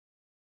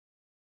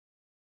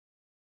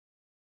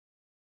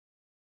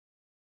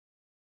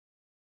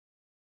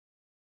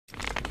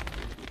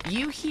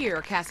You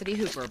hear Cassidy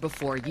Hooper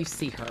before you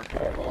see her.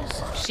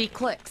 She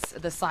clicks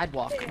the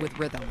sidewalk with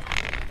rhythm.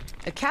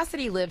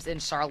 Cassidy lives in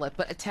Charlotte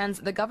but attends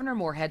the Governor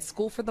Moorhead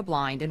School for the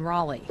Blind in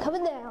Raleigh.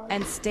 Coming down.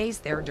 And stays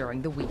there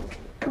during the week.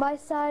 My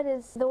side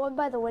is the one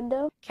by the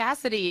window.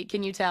 Cassidy,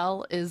 can you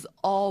tell, is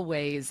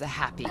always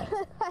happy.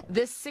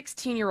 This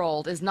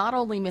 16-year-old is not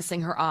only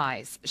missing her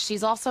eyes,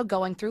 she's also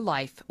going through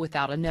life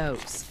without a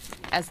nose.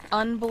 As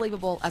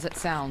unbelievable as it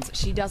sounds,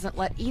 she doesn't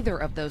let either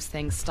of those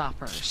things stop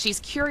her. She's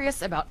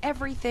curious about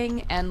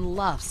everything and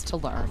loves to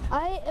learn.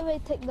 I am a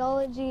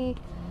technology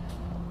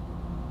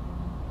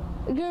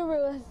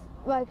guru.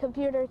 My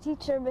computer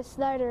teacher, Miss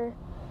Snyder,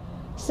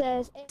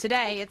 says...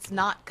 Today, it's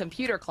not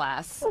computer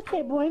class.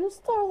 Okay, buenos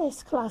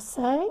tardes, clase.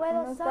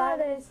 Buenos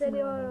tardes,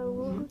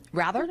 señor.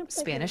 Rather,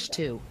 Spanish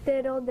too.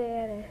 ¿De dónde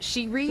eres?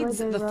 She reads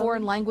the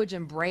foreign language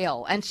in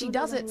Braille, and she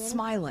does it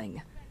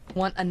smiling.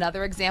 Want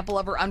another example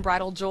of her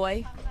unbridled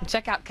joy?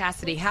 Check out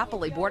Cassidy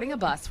happily boarding a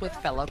bus with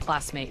fellow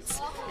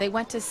classmates. They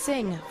went to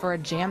sing for a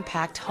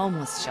jam-packed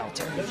homeless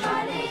shelter.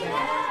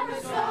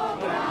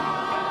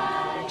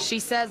 She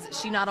says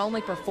she not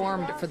only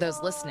performed for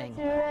those listening,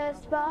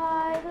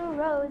 By the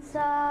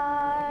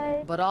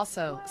roadside. but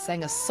also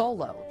sang a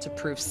solo to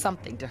prove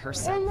something to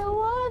herself. In the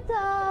woods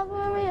of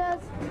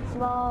Maria's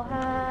small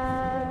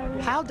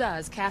hand. How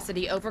does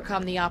Cassidy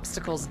overcome the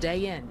obstacles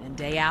day in and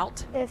day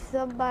out? If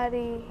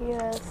somebody,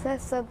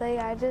 says something,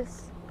 I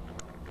just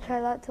try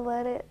not to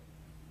let it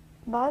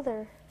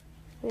bother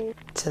me.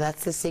 So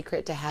that's the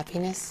secret to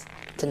happiness?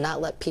 To not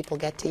let people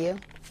get to you?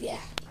 Yeah.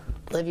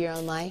 Live your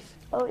own life?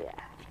 Oh, yeah.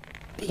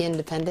 Be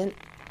independent?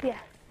 Yeah.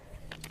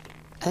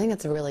 I think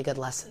that's a really good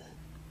lesson.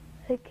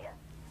 Thank you.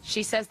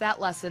 She says that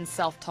lesson's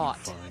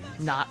self-taught.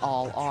 Not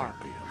all are.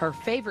 Her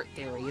favorite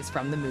theory is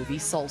from the movie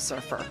Soul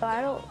Surfer.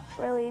 I don't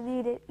really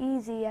need it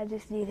easy, I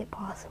just need it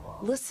possible.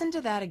 Listen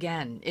to that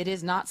again. It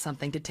is not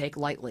something to take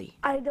lightly.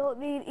 I don't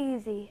need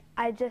easy,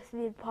 I just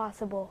need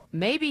possible.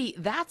 Maybe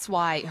that's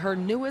why her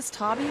newest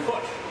hobby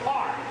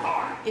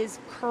is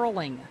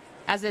curling.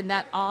 As in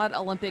that odd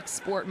Olympic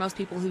sport most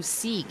people who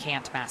see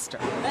can't master.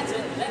 That's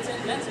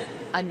it.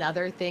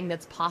 Another thing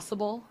that's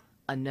possible,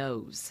 a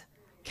nose.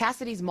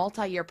 Cassidy's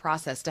multi-year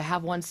process to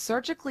have one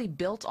surgically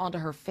built onto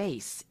her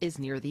face is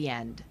near the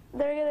end.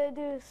 They're gonna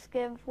do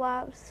skin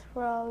flaps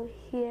from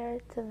here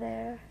to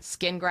there.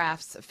 Skin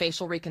grafts,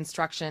 facial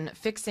reconstruction,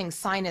 fixing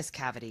sinus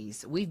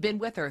cavities. We've been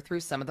with her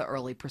through some of the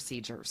early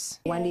procedures.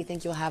 When do you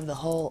think you'll have the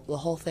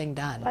whole thing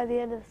done? By the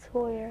end of the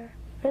school year.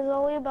 There's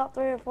only about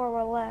 3 or 4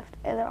 more left,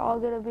 and they're all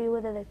gonna be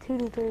within a 2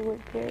 to 3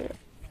 week period.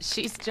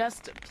 She's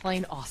just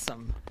plain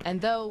awesome.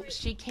 And though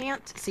she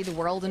can't see the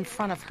world in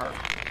front of her,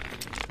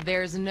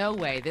 there's no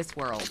way this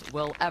world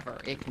will ever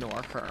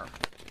ignore her.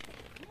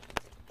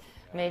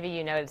 Maybe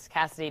you noticed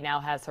Cassidy now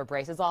has her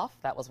braces off.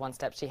 That was one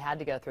step she had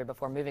to go through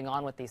before moving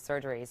on with these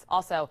surgeries.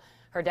 Also,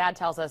 her dad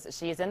tells us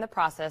she's in the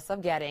process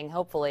of getting,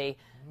 hopefully,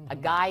 a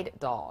guide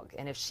dog.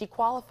 And if she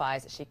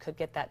qualifies, she could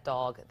get that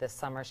dog this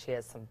summer. She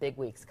has some big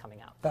weeks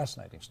coming up.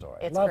 Fascinating story.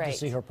 It's Love great. to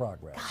see her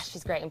progress. Gosh,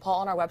 she's great. And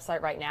Paul, on our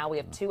website right now, we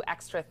have 2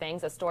 extra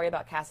things. A story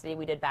about Cassidy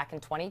we did back in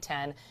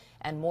 2010,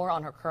 and more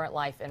on her current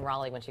life in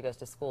Raleigh when she goes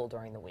to school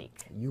during the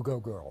week. You go,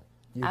 girl.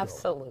 You go.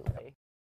 Absolutely.